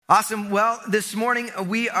Awesome. Well, this morning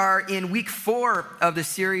we are in week 4 of the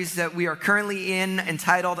series that we are currently in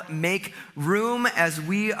entitled Make Room. As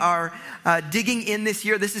we are digging in this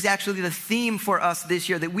year, this is actually the theme for us this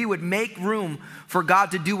year, that we would make room for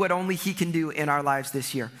God to do what only He can do in our lives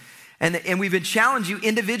this year. And we've been challenging you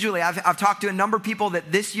individually. I've talked to a number of people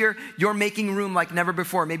that this year you're making room like never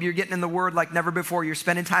before. Maybe you're getting in the Word like never before. You're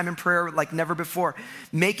spending time in prayer like never before.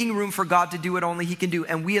 Making room for God to do what only He can do.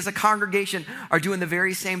 And we as a congregation are doing the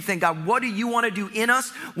very same thing. God, what do you want to do in us?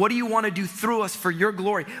 What do you want to do through us for your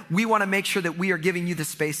glory? We want to make sure that we are giving you the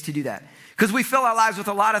space to do that. Because we fill our lives with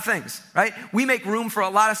a lot of things, right? We make room for a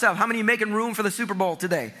lot of stuff. How many of you making room for the Super Bowl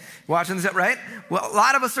today? Watching this, right? Well, a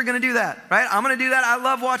lot of us are going to do that, right? I'm going to do that. I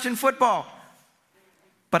love watching football.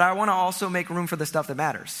 But I want to also make room for the stuff that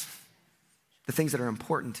matters, the things that are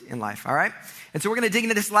important in life, all right? And so we're going to dig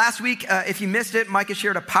into this. Last week, if you missed it, Micah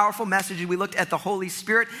shared a powerful message. We looked at the Holy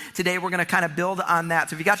Spirit. Today, we're going to kind of build on that.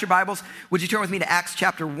 So if you got your Bibles, would you turn with me to Acts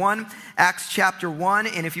chapter 1? Acts chapter 1.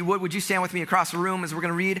 And if you would you stand with me across the room as we're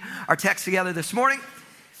going to read our text together this morning?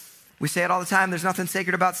 We say it all the time. There's nothing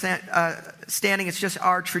sacred about standing. It's just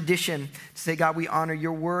our tradition to say, God, we honor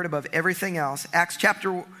your word above everything else. Acts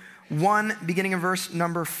chapter 1, beginning in verse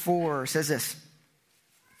number 4, says this.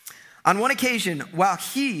 On one occasion, while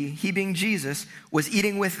he being Jesus, was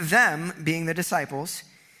eating with them, being the disciples,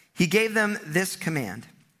 he gave them this command.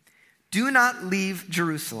 Do not leave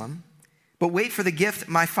Jerusalem, but wait for the gift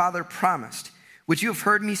my Father promised, which you have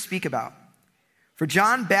heard me speak about. For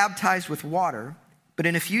John baptized with water, but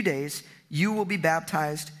in a few days you will be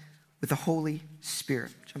baptized with the Holy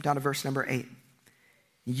Spirit. Jump down to verse number 8.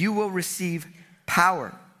 You will receive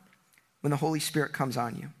power when the Holy Spirit comes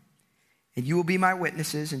on you. And you will be my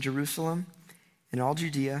witnesses in Jerusalem, in all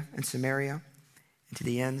Judea and Samaria, and to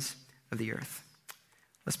the ends of the earth.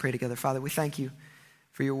 Let's pray together. Father, we thank you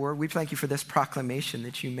for your word. We thank you for this proclamation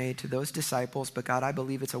that you made to those disciples. But God, I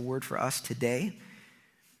believe it's a word for us today.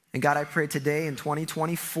 And God, I pray today in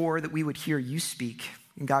 2024 that we would hear you speak.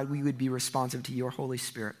 And God, we would be responsive to your Holy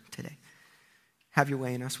Spirit today. Have your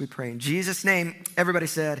way in us, we pray. In Jesus' name, everybody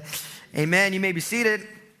said, amen. You may be seated.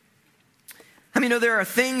 How many know there are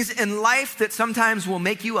things in life that sometimes will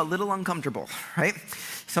make you a little uncomfortable, right?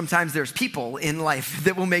 Sometimes there's people in life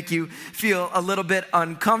that will make you feel a little bit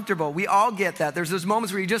uncomfortable. We all get that. There's those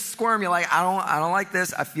moments where you just squirm. You're like, I don't like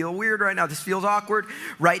this. I feel weird right now. This feels awkward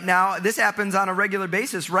right now. This happens on a regular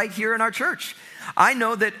basis right here in our church. I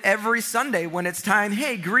know that every Sunday when it's time,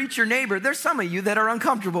 hey, greet your neighbor, there's some of you that are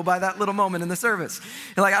uncomfortable by that little moment in the service.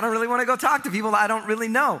 You're like, I don't really want to go talk to people I don't really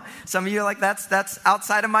know. Some of you are like, that's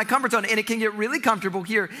outside of my comfort zone. And it can get really comfortable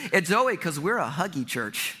here at Zoe because we're a huggy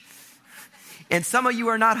church. And some of you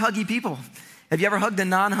are not huggy people. Have you ever hugged a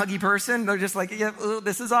non-huggy person? They're just like, yeah,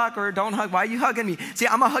 this is awkward. Don't hug. Why are you hugging me? See,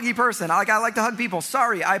 I'm a huggy person. I like to hug people.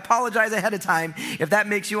 Sorry, I apologize ahead of time if that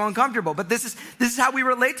makes you uncomfortable. But this is how we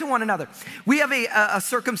relate to one another. We have a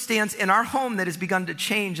circumstance in our home that has begun to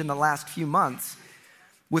change in the last few months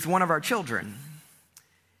with one of our children.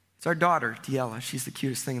 It's our daughter, Diella. She's the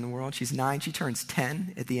cutest thing in the world. She's 9. She turns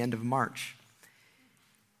 10 at the end of March.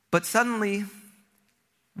 But suddenly,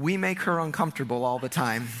 we make her uncomfortable all the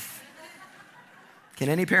time. Can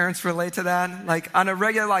any parents relate to that? Like on a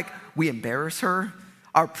regular, we embarrass her.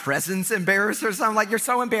 Our presence embarrasses her. So I'm like, you're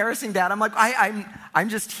so embarrassing, Dad. I'm like, I'm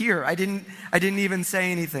just here. I didn't even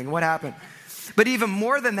say anything. What happened? But even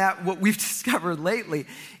more than that, what we've discovered lately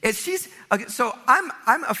is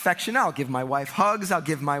I'm affectionate. I'll give my wife hugs. I'll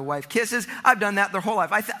give my wife kisses. I've done that their whole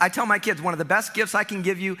life. I tell my kids, one of the best gifts I can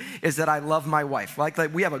give you is that I love my wife. Like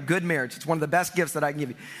we have a good marriage. It's one of the best gifts that I can give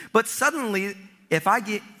you. But suddenly, if I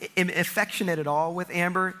am affectionate at all with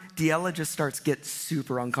Amber, Diella just get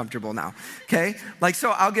super uncomfortable now, okay?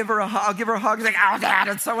 So I'll give her a hug. She's like, oh, Dad,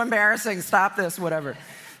 it's so embarrassing. Stop this, whatever.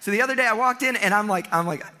 So the other day I walked in and I'm like,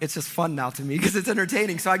 it's just fun now to me because it's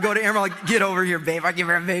entertaining. So I go to Amber, get over here, babe. I give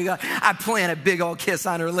her a big hug. I plant a big old kiss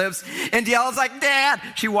on her lips. And Diella's like, Dad.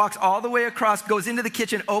 She walks all the way across, goes into the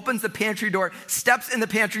kitchen, opens the pantry door, steps in the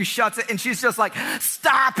pantry, shuts it, and she's just like,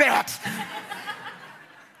 stop it.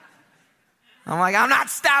 I'm like, I'm not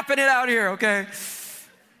stopping it out here, okay?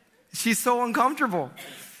 She's so uncomfortable.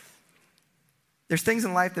 There's things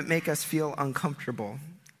in life that make us feel uncomfortable.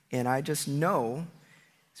 And I just know,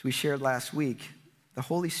 as we shared last week, the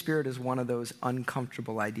Holy Spirit is one of those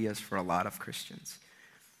uncomfortable ideas for a lot of Christians.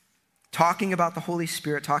 Talking about the Holy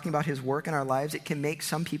Spirit, talking about his work in our lives, it can make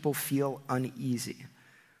some people feel uneasy.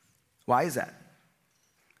 Why is that?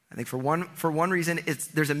 I think for one reason,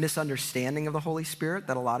 there's a misunderstanding of the Holy Spirit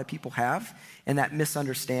that a lot of people have, and that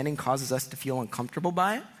misunderstanding causes us to feel uncomfortable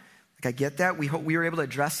by it. Like, I get that. We were able to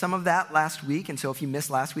address some of that last week. And so if you missed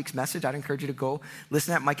last week's message, I'd encourage you to go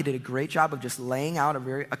listen to that. Micah did a great job of just laying out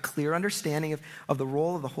a clear understanding of the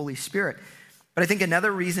role of the Holy Spirit. But I think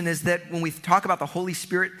another reason is that when we talk about the Holy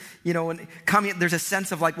Spirit, and coming, there's a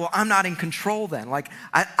sense of like, well, I'm not in control then. Like,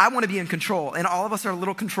 I want to be in control. And all of us are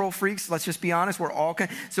little control freaks. Let's just be honest. We're all,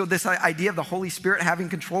 so this idea of the Holy Spirit having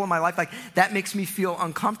control of my life, like that makes me feel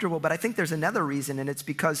uncomfortable. But I think there's another reason, and it's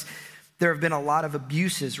because there have been a lot of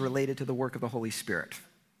abuses related to the work of the Holy Spirit.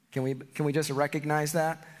 Can we just recognize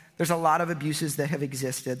that? There's a lot of abuses that have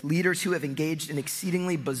existed. Leaders who have engaged in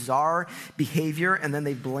exceedingly bizarre behavior and then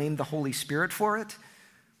they blame the Holy Spirit for it.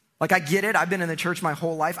 Like, I get it. I've been in the church my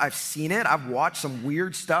whole life. I've seen it. I've watched some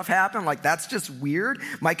weird stuff happen. Like, that's just weird.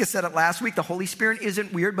 Micah said it last week. The Holy Spirit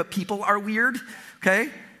isn't weird, but people are weird,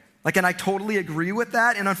 okay? Like, and I totally agree with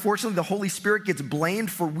that. And unfortunately, the Holy Spirit gets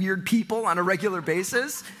blamed for weird people on a regular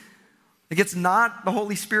basis. Like, it's not the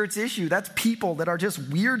Holy Spirit's issue. That's people that are just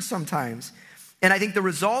weird sometimes. And I think the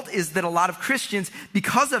result is that a lot of Christians,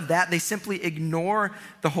 because of that, they simply ignore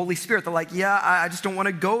the Holy Spirit. They're like, yeah, I just don't want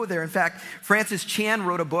to go there. In fact, Francis Chan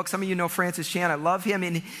wrote a book. Some of you know Francis Chan. I love him.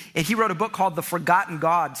 And he wrote a book called The Forgotten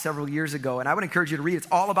God several years ago. And I would encourage you to read it. It's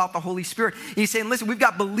all about the Holy Spirit. And he's saying, listen, we've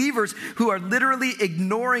got believers who are literally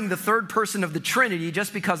ignoring the third person of the Trinity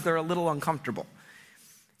just because they're a little uncomfortable.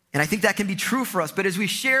 And I think that can be true for us. But as we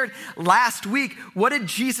shared last week, what did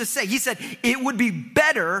Jesus say? He said, it would be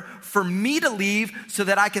better for me to leave so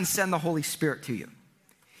that I can send the Holy Spirit to you.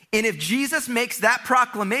 And if Jesus makes that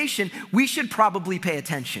proclamation, we should probably pay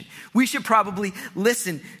attention. We should probably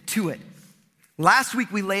listen to it. Last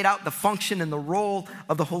week, we laid out the function and the role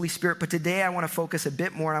of the Holy Spirit. But today, I want to focus a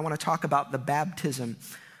bit more. And I want to talk about the baptism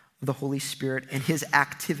of the Holy Spirit and his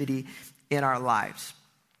activity in our lives.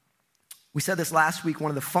 We said this last week, one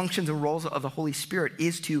of the functions and roles of the Holy Spirit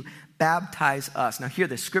is to baptize us. Now hear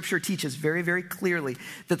this, Scripture teaches very, very clearly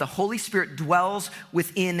that the Holy Spirit dwells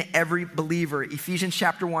within every believer. Ephesians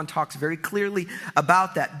chapter 1 talks very clearly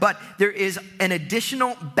about that. But there is an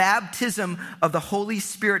additional baptism of the Holy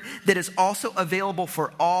Spirit that is also available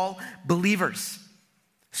for all believers.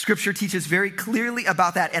 Scripture teaches very clearly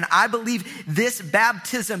about that. And I believe this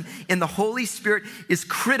baptism in the Holy Spirit is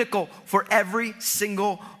critical for every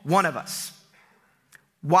single one of us.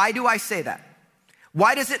 Why do I say that?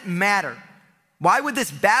 Why does it matter? Why would this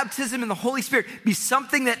baptism in the Holy Spirit be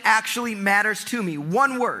something that actually matters to me?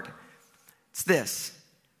 One word. It's this: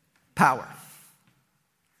 power.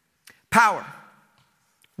 Power.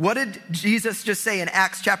 What did Jesus just say in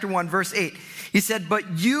Acts chapter 1, verse 8? He said,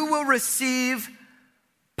 but you will receive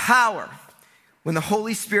power when the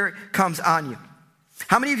Holy Spirit comes on you.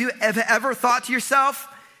 How many of you have ever thought to yourself,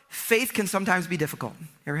 faith can sometimes be difficult?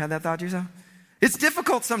 Ever had that thought to yourself? It's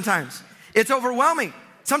difficult sometimes. It's overwhelming.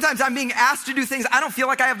 Sometimes I'm being asked to do things I don't feel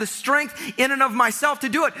like I have the strength in and of myself to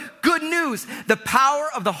do it. Good news, the power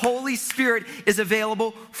of the Holy Spirit is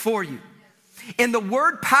available for you. And the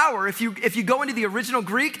word power, if you go into the original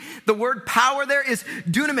Greek, the word power there is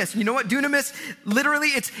dunamis. You know what dunamis, literally,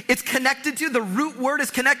 it's connected to, the root word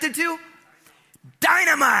is connected to?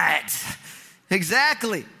 Dynamite.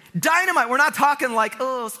 Exactly. Dynamite. We're not talking like,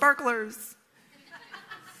 oh, sparklers.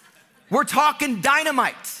 We're talking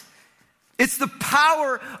dynamite. It's the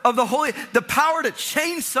power of the power to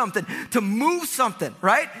change something, to move something,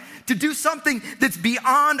 right? To do something that's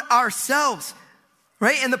beyond ourselves.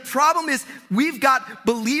 Right? And the problem is we've got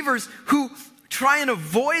believers who try and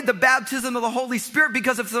avoid the baptism of the Holy Spirit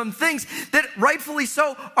because of some things that rightfully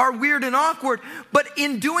so are weird and awkward. But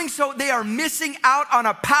in doing so, they are missing out on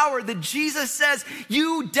a power that Jesus says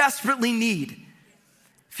you desperately need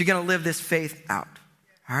if you're going to live this faith out.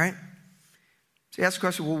 All right? So you ask the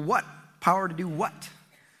question, well, what? Power to do what?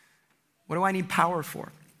 What do I need power for?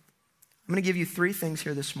 I'm going to give you 3 things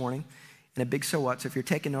here this morning. And a big so what. So if you're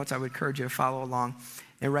taking notes, I would encourage you to follow along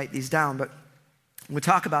and write these down. But we'll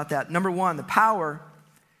talk about that. Number 1, the power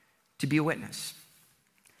to be a witness.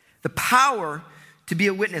 The power to be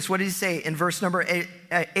a witness. What did he say in verse number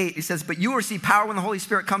 8? He says, but you will receive power when the Holy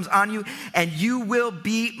Spirit comes on you, and you will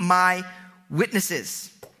be my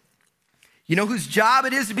witnesses. You know whose job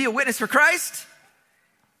it is to be a witness for Christ?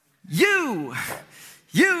 You,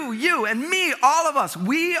 and me, all of us,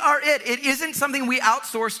 we are it. It isn't something we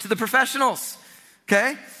outsource to the professionals,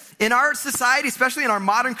 okay? In our society, especially in our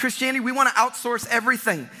modern Christianity, we want to outsource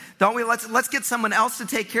everything, don't we? Let's get someone else to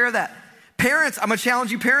take care of that. Parents, I'm going to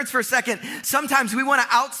challenge you parents for a second. Sometimes we want to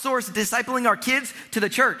outsource discipling our kids to the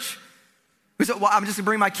church. We say, well, I'm just going to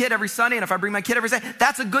bring my kid every Sunday, and if I bring my kid every Sunday,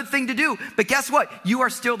 that's a good thing to do. But guess what? You are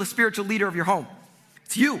still the spiritual leader of your home.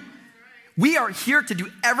 It's you. We are here to do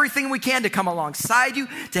everything we can to come alongside you,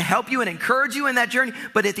 to help you and encourage you in that journey.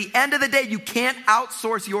 But at the end of the day, you can't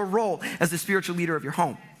outsource your role as the spiritual leader of your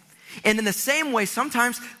home. And in the same way,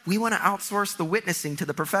 sometimes we want to outsource the witnessing to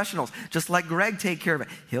the professionals. Just let Greg take care of it.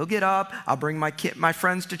 He'll get up. I'll bring my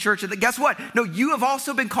friends to church. And guess what? No, you have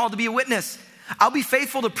also been called to be a witness. I'll be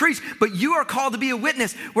faithful to preach, but you are called to be a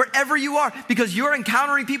witness wherever you are because you're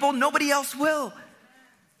encountering people nobody else will.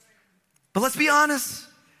 But let's be honest.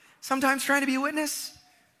 Sometimes trying to be a witness,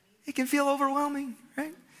 it can feel overwhelming,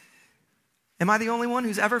 right? Am I the only one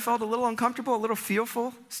who's ever felt a little uncomfortable, a little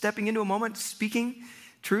fearful, stepping into a moment, speaking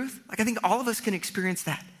truth? Like, I think all of us can experience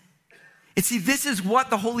that. And see, this is what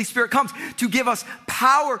the Holy Spirit comes to give us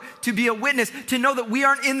power to be a witness, to know that we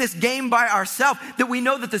aren't in this game by ourselves, that we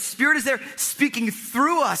know that the Spirit is there speaking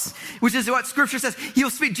through us, which is what Scripture says. He'll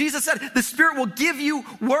speak. Jesus said, the Spirit will give you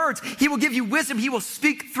words. He will give you wisdom. He will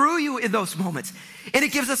speak through you in those moments. And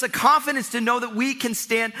it gives us a confidence to know that we can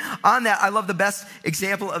stand on that. I love the best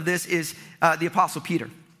example of this is the Apostle Peter,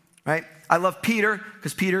 right? I love Peter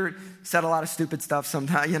because Peter said a lot of stupid stuff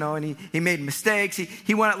sometimes, and he made mistakes.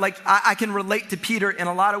 He went, I can relate to Peter in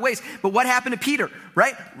a lot of ways. But what happened to Peter,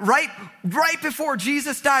 right? Right before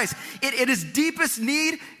Jesus dies, at his deepest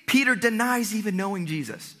need, Peter denies even knowing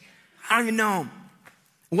Jesus. I don't even know him.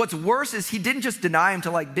 What's worse is he didn't just deny him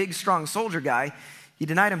to big, strong soldier guy. He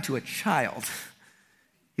denied him to a child.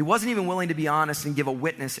 He wasn't even willing to be honest and give a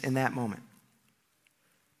witness in that moment.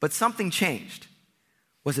 But something changed.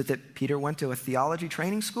 Was it that Peter went to a theology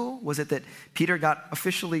training school? Was it that Peter got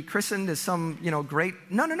officially christened as some, great?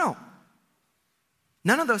 No.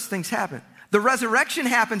 None of those things happened. The resurrection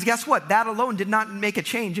happens. Guess what? That alone did not make a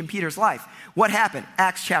change in Peter's life. What happened?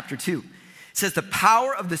 Acts chapter 2. It says the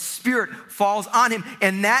power of the Spirit falls on him.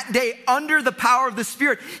 And that day, under the power of the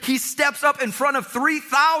Spirit, he steps up in front of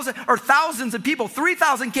 3,000 or thousands of people.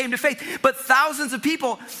 3,000 came to faith, but thousands of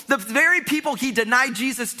people, the very people he denied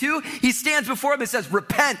Jesus to, he stands before them and says,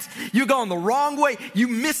 repent. You're going the wrong way. You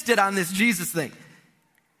missed it on this Jesus thing.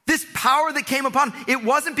 This power that came upon him, it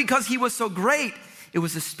wasn't because he was so great. It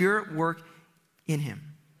was the Spirit work in him.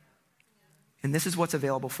 And this is what's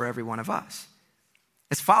available for every one of us.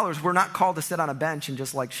 As followers, we're not called to sit on a bench and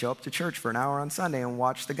just show up to church for an hour on Sunday and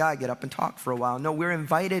watch the guy get up and talk for a while. No, we're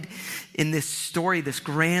invited in this story, this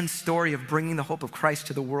grand story of bringing the hope of Christ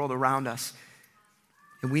to the world around us.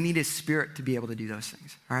 And we need his Spirit to be able to do those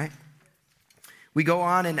things, all right? We go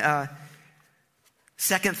on and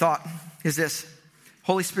second thought is this.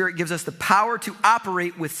 Holy Spirit gives us the power to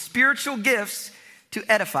operate with spiritual gifts to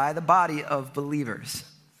edify the body of believers.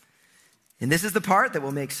 And this is the part that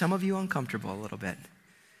will make some of you uncomfortable a little bit.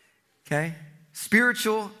 Okay?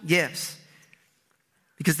 Spiritual gifts.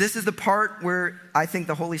 Because this is the part where I think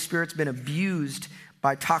the Holy Spirit's been abused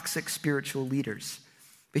by toxic spiritual leaders.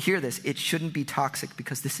 But hear this, it shouldn't be toxic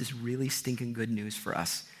because this is really stinking good news for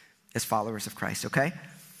us as followers of Christ, okay?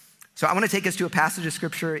 So I want to take us to a passage of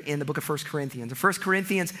scripture in the book of 1 Corinthians. In 1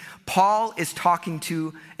 Corinthians, Paul is talking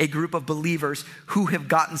to a group of believers who have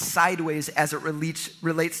gotten sideways as it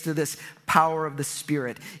relates to this power of the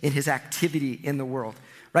Spirit in his activity in the world,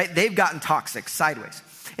 right? They've gotten toxic, sideways.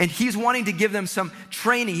 And he's wanting to give them some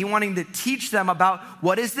training. He's wanting to teach them about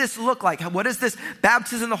what does this look like? What is this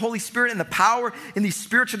baptism of the Holy Spirit and the power in these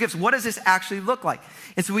spiritual gifts? What does this actually look like?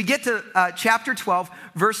 And so we get to chapter 12,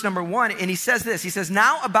 verse number 1, and he says this. He says,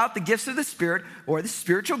 now about the gifts of the Spirit or the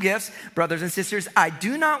spiritual gifts, brothers and sisters, I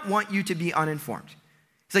do not want you to be uninformed.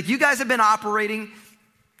 It's like you guys have been operating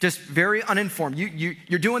just very uninformed.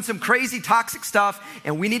 You're doing some crazy toxic stuff,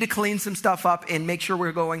 and we need to clean some stuff up and make sure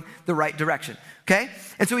we're going the right direction, okay?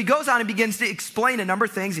 And so he goes on and begins to explain a number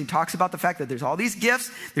of things. He talks about the fact that there's all these gifts.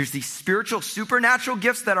 There's these spiritual, supernatural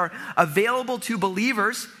gifts that are available to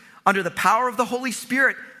believers under the power of the Holy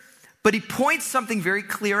Spirit. But he points something very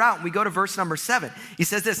clear out. We go to verse number 7. He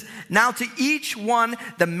says this, now to each one,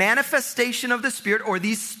 the manifestation of the Spirit or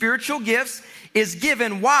these spiritual gifts is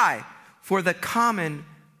given. Why? For the common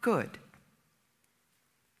good.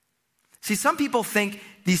 See, some people think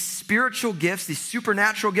these spiritual gifts, these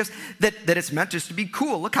supernatural gifts, that it's meant just to be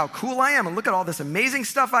cool. Look how cool I am, and look at all this amazing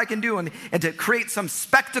stuff I can do, and to create some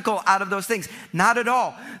spectacle out of those things. Not at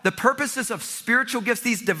all. The purposes of spiritual gifts,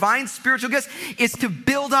 these divine spiritual gifts, is to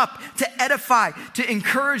build up, to edify, to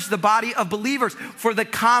encourage the body of believers for the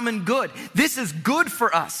common good. This is good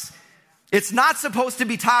for us. It's not supposed to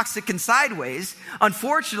be toxic and sideways.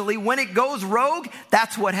 Unfortunately, when it goes rogue,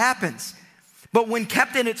 that's what happens. But when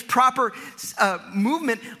kept in its proper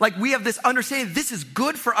movement, we have this understanding, this is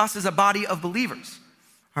good for us as a body of believers.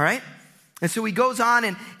 All right? And so he goes on,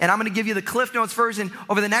 and I'm going to give you the Cliff Notes version.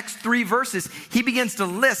 Over the next 3 verses, he begins to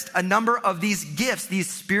list a number of these gifts, these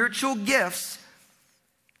spiritual gifts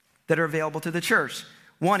that are available to the church.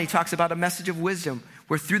 1, he talks about a message of wisdom,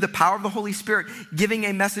 where through the power of the Holy Spirit, giving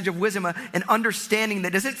a message of wisdom, an understanding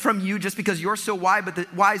that isn't from you just because you're so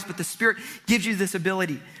wise, but the Spirit gives you this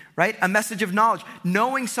ability, right? A message of knowledge,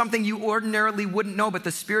 knowing something you ordinarily wouldn't know, but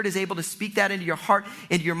the Spirit is able to speak that into your heart,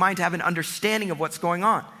 into your mind, to have an understanding of what's going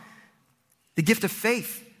on. The gift of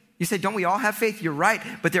faith. You say, don't we all have faith? You're right.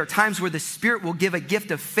 But there are times where the Spirit will give a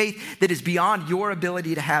gift of faith that is beyond your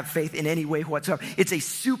ability to have faith in any way whatsoever. It's a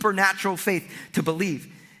supernatural faith to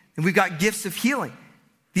believe. And we've got gifts of healing.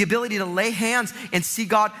 The ability to lay hands and see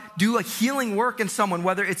God do a healing work in someone,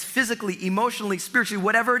 whether it's physically, emotionally, spiritually,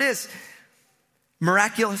 whatever it is.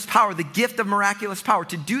 Miraculous power, the gift of miraculous power,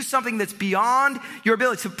 to do something that's beyond your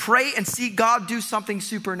ability, to pray and see God do something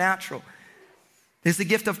supernatural. There's the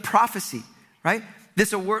gift of prophecy, right?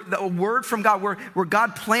 This a word from God, where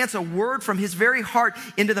God plants a word from his very heart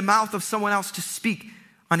into the mouth of someone else to speak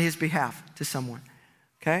on his behalf to someone,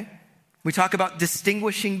 okay? We talk about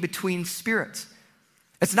distinguishing between spirits.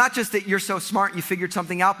 It's not just that you're so smart, you figured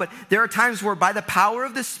something out, but there are times where by the power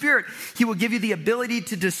of the Spirit, he will give you the ability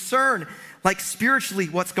to discern, like spiritually,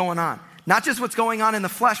 what's going on. Not just what's going on in the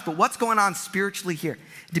flesh, but what's going on spiritually here,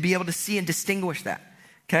 to be able to see and distinguish that,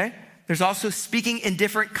 okay? There's also speaking in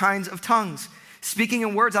different kinds of tongues, speaking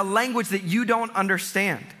in words, a language that you don't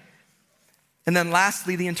understand. And then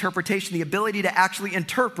lastly, the interpretation, the ability to actually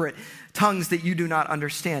interpret tongues that you do not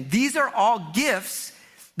understand. These are all gifts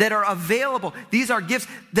that are available. These are gifts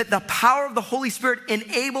that the power of the Holy Spirit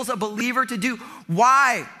enables a believer to do.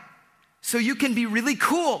 Why? So you can be really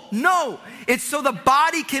cool? No, it's so the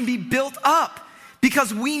body can be built up.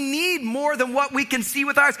 Because we need more than what we can see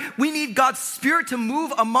with our eyes. We need God's Spirit to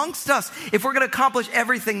move amongst us if we're going to accomplish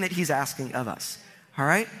everything that he's asking of us. All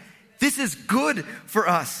right? This is good for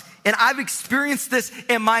us. And I've experienced this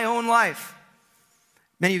in my own life.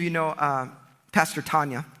 Many of you know Pastor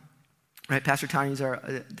Tanya, right? Pastor Tanya is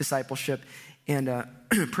our discipleship and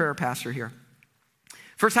prayer pastor here.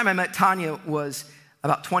 First time I met Tanya was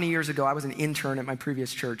about 20 years ago. I was an intern at my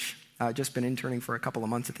previous church. Just been interning for a couple of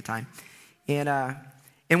months at the time.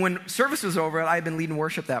 And when service was over, I had been leading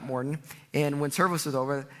worship that morning. And when service was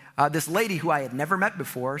over, this lady who I had never met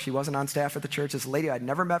before, she wasn't on staff at the church, this lady I'd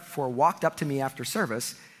never met before walked up to me after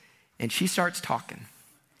service, and she starts talking.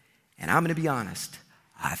 And I'm going to be honest,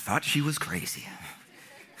 I thought she was crazy.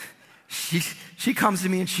 She comes to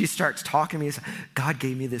me and she starts talking to me. God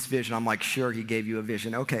gave me this vision. I'm like, sure, he gave you a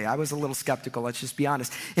vision. Okay, I was a little skeptical. Let's just be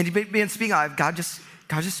honest. And he began speaking, God just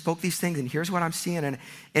spoke these things, and here's what I'm seeing.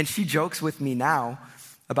 And she jokes with me now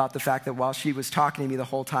about the fact that while she was talking to me the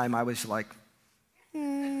whole time, I was like,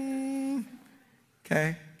 okay.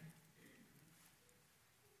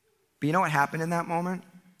 But you know what happened in that moment?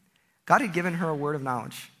 God had given her a word of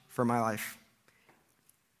knowledge for my life.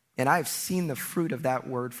 And I have seen the fruit of that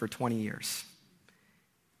word for 20 years.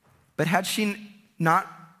 But had she not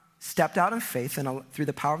stepped out in faith and through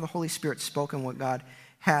the power of the Holy Spirit spoken what God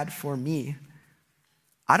had for me,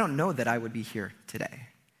 I don't know that I would be here today.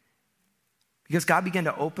 Because God began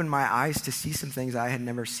to open my eyes to see some things I had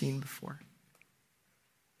never seen before.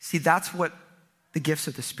 See, that's what the gifts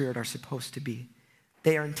of the Spirit are supposed to be.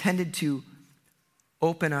 They are intended to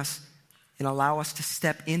open us and allow us to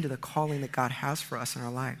step into the calling that God has for us in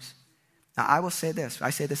our lives. Now, I will say this. I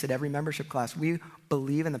say this at every membership class. We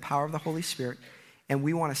believe in the power of the Holy Spirit, and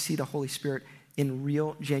we want to see the Holy Spirit in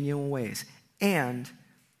real, genuine ways. And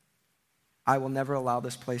I will never allow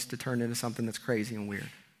this place to turn into something that's crazy and weird,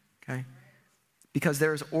 okay? Because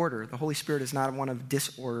there is order. The Holy Spirit is not one of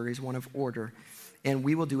disorder. He's one of order. And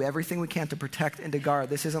we will do everything we can to protect and to guard.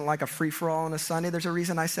 This isn't like a free-for-all on a Sunday. There's a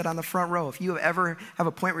reason I sit on the front row. If you ever have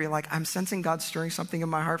a point where you're like, I'm sensing God stirring something in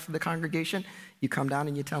my heart for the congregation, you come down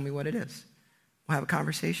and you tell me what it is. We'll have a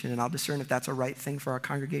conversation, and I'll discern if that's a right thing for our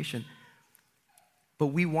congregation. But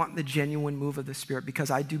we want the genuine move of the Spirit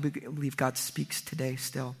because I do believe God speaks today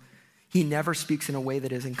still. He never speaks in a way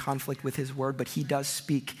that is in conflict with his word, but he does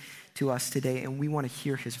speak to us today, and we want to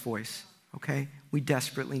hear his voice, okay? We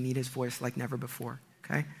desperately need his voice like never before,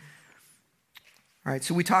 okay? All right,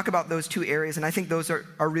 so we talk about those two areas, and I think those are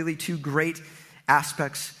really two great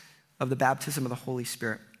aspects of the baptism of the Holy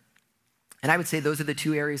Spirit. And I would say those are the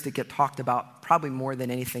two areas that get talked about probably more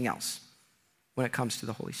than anything else when it comes to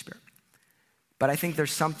the Holy Spirit. But I think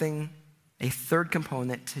there's something, a third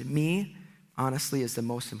component to me, honestly, is the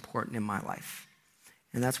most important in my life.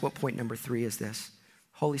 And that's what point number 3 is this.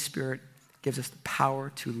 Holy Spirit gives us the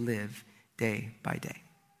power to live day by day.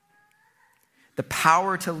 the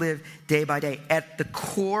power to live day by day. At the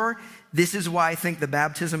core, this is why I think the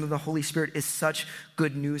baptism of the Holy Spirit is such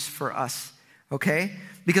good news for us, okay?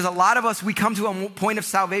 Because a lot of us, we come to a point of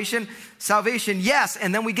salvation, yes,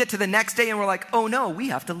 and then we get to the next day and we're like, oh no, we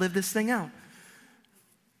have to live this thing out.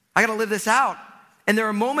 I gotta live this out. And there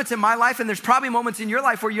are moments in my life, and there's probably moments in your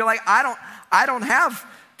life where you're like, I don't have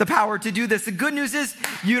the power to do this. The good news is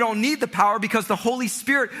you don't need the power because the Holy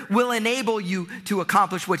Spirit will enable you to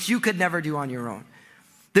accomplish what you could never do on your own.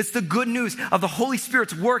 That's the good news of the Holy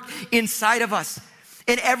Spirit's work inside of us.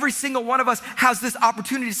 And every single one of us has this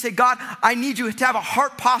opportunity to say, God, I need you, to have a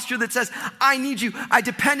heart posture that says, I need you. I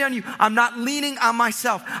depend on you. I'm not leaning on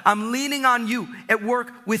myself. I'm leaning on you at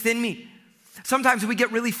work within me. Sometimes we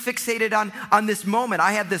get really fixated on this moment.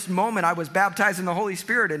 I had this moment. I was baptized in the Holy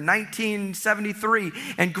Spirit in 1973.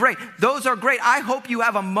 And great. Those are great. I hope you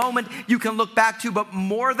have a moment you can look back to. But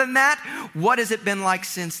more than that, what has it been like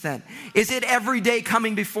since then? Is it every day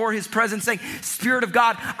coming before his presence saying, Spirit of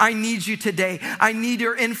God, I need you today. I need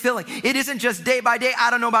your infilling. It isn't just day by day.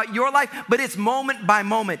 I don't know about your life, but it's moment by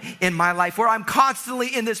moment in my life where I'm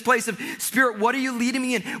constantly in this place of, Spirit, what are you leading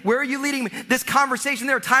me in? Where are you leading me? This conversation,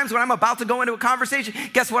 there are times when I'm about to go into a conversation.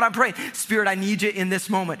 Guess what I'm praying? Spirit, I need you in this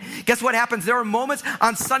moment. Guess what happens? There are moments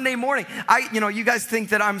on Sunday morning. You guys think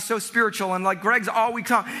that I'm so spiritual and like Greg's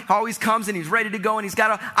always comes and he's ready to go and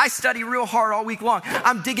I study real hard all week long.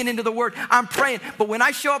 I'm digging into the word. I'm praying. But when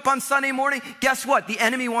I show up on Sunday morning, guess what? The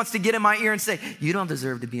enemy wants to get in my ear and say, you don't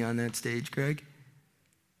deserve to be on that stage, Greg.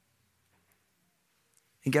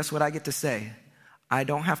 And guess what I get to say? I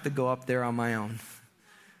don't have to go up there on my own.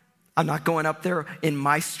 I'm not going up there in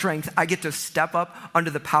my strength. I get to step up under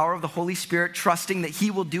the power of the Holy Spirit, trusting that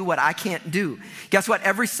he will do what I can't do. Guess what?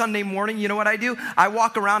 Every Sunday morning, you know what I do? I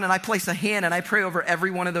walk around and I place a hand and I pray over every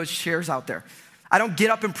one of those chairs out there. I don't get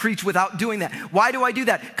up and preach without doing that. Why do I do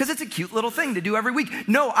that? Because it's a cute little thing to do every week.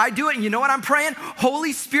 No, I do it, and you know what I'm praying?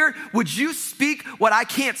 Holy Spirit, would you speak what I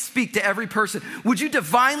can't speak to every person? Would you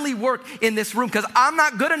divinely work in this room? Because I'm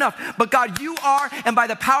not good enough, but God, you are, and by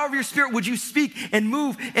the power of your Spirit, would you speak and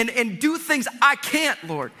move and do things I can't,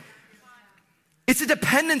 Lord? It's a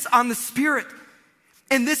dependence on the Spirit.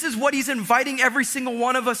 And this is what he's inviting every single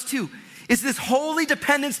one of us to, is this holy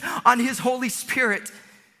dependence on his Holy Spirit.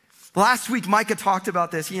 Last week, Micah talked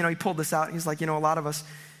about this. He pulled this out. He's like, a lot of us,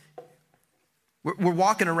 we're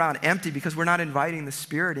walking around empty because we're not inviting the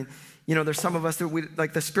Spirit. And, there's some of us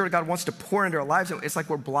that the Spirit of God wants to pour into our lives. It's like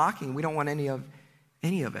we're blocking. We don't want any of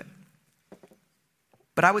it.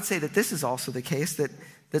 But I would say that this is also the case,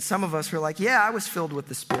 that some of us are like, yeah, I was filled with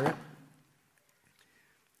the Spirit.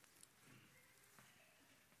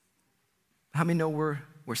 How many know we're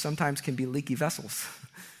sometimes can be leaky vessels?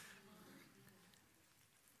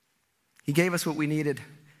 He gave us what we needed a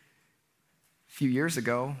few years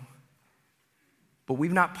ago, but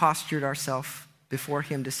we've not postured ourselves before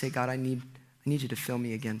him to say, God, I need you to fill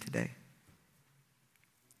me again today.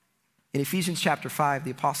 In Ephesians chapter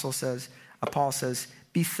 5, Paul says,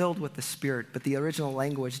 be filled with the Spirit, but the original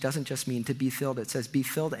language doesn't just mean to be filled. It says be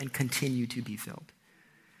filled and continue to be filled.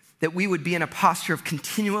 That we would be in a posture of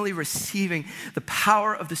continually receiving the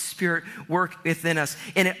power of the Spirit work within us.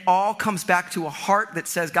 And it all comes back to a heart that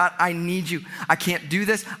says, God, I need you. I can't do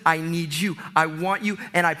this. I need you. I want you.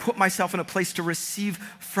 And I put myself in a place to receive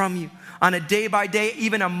from you on a day by day,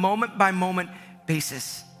 even a moment by moment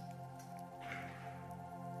basis.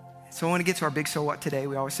 So I want to get to our big so what today.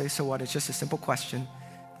 We always say so what. It's just a simple question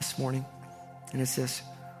this morning. And it's this: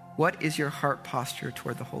 what is your heart posture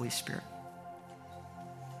toward the Holy Spirit?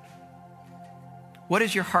 What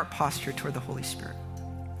is your heart posture toward the Holy Spirit?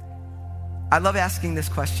 I love asking this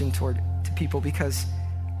question to people because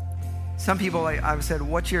some people, I've said,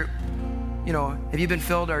 have you been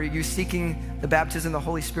filled? Are you seeking the baptism of the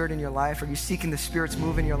Holy Spirit in your life? Are you seeking the Spirit's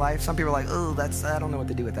move in your life? Some people are like, I don't know what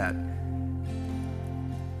to do with that.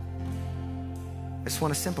 I just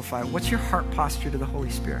want to simplify it. What's your heart posture to the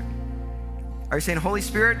Holy Spirit? Are you saying, Holy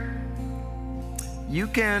Spirit, you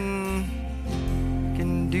can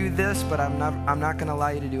do this, but I'm not going to allow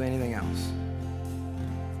you to do anything else?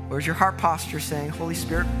 Or is your heart posture saying, Holy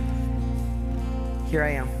Spirit, here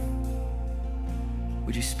I am.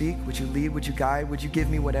 Would you speak? Would you lead? Would you guide? Would you give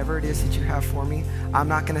me whatever it is that you have for me? I'm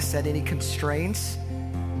not going to set any constraints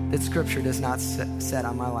that Scripture does not set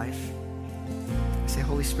on my life. I say,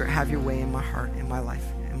 Holy Spirit, have your way in my heart, in my life,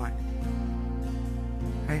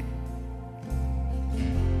 right?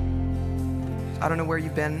 I don't know where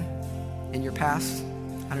you've been in your past.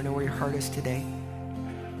 I don't know where your heart is today.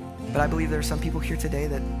 But I believe there are some people here today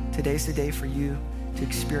that today's the day for you to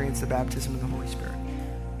experience the baptism of the Holy Spirit.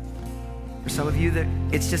 For some of you that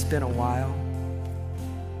it's just been a while.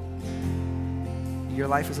 your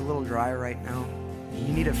life is a little dry right now.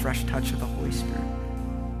 You need a fresh touch of the Holy Spirit.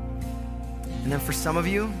 And then for some of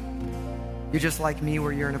you, you're just like me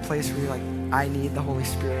where you're in a place where you're like, I need the Holy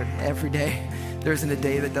Spirit every day. There isn't a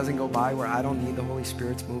day that doesn't go by where I don't need the Holy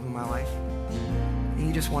Spirit to move in my life. And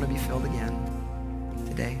you just want to be filled again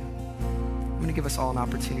today. I'm going to give us all an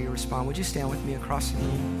opportunity to respond. Would you stand with me across the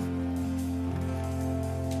room?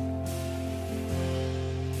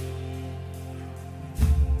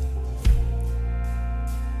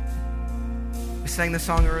 We sang the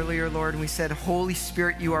song earlier, Lord, and we said, Holy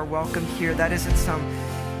Spirit, you are welcome here. That isn't some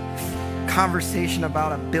conversation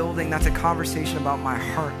about a building. That's a conversation about my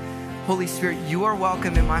heart. Holy Spirit, you are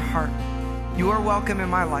welcome in my heart. You are welcome in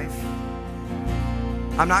my life.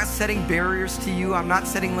 I'm not setting barriers to you. I'm not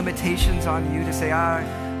setting limitations on you to say,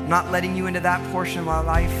 I'm not letting you into that portion of my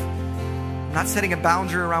life. I'm not setting a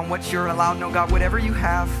boundary around what you're allowed. No, God, whatever you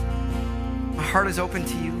have, my heart is open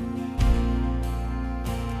to you.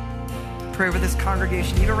 Pray over this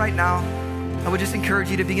congregation. Even right now, I would just encourage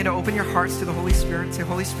you to begin to open your hearts to the Holy Spirit. Say,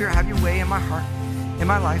 Holy Spirit, have your way in my heart, in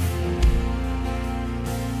my life.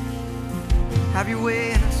 Have your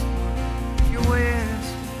way in us. Have your way in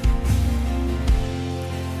us.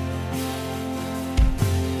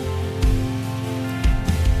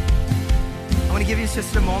 I want to give you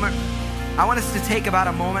just a moment. I want us to take about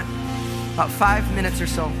a moment, about 5 minutes or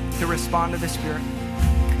so, to respond to the Spirit.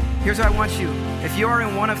 Here's what I want you. If you are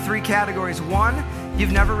in one of three categories, one,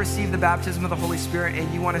 you've never received the baptism of the Holy Spirit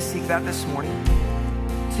and you want to seek that this morning.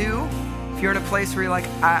 Two, if you're in a place where you're like,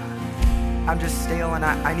 I'm just stale and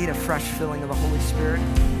I need a fresh filling of the Holy Spirit.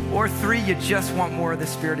 Or three, you just want more of the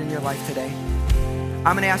Spirit in your life today.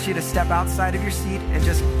 I'm going to ask you to step outside of your seat and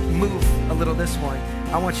just move a little this morning.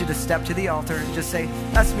 I want you to step to the altar and just say,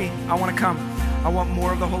 that's me. I want to come. I want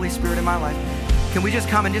more of the Holy Spirit in my life. Can we just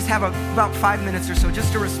come and just have about 5 minutes or so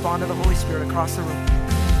just to respond to the Holy Spirit across the room?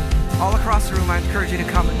 All across the room, I encourage you to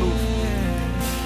come and move.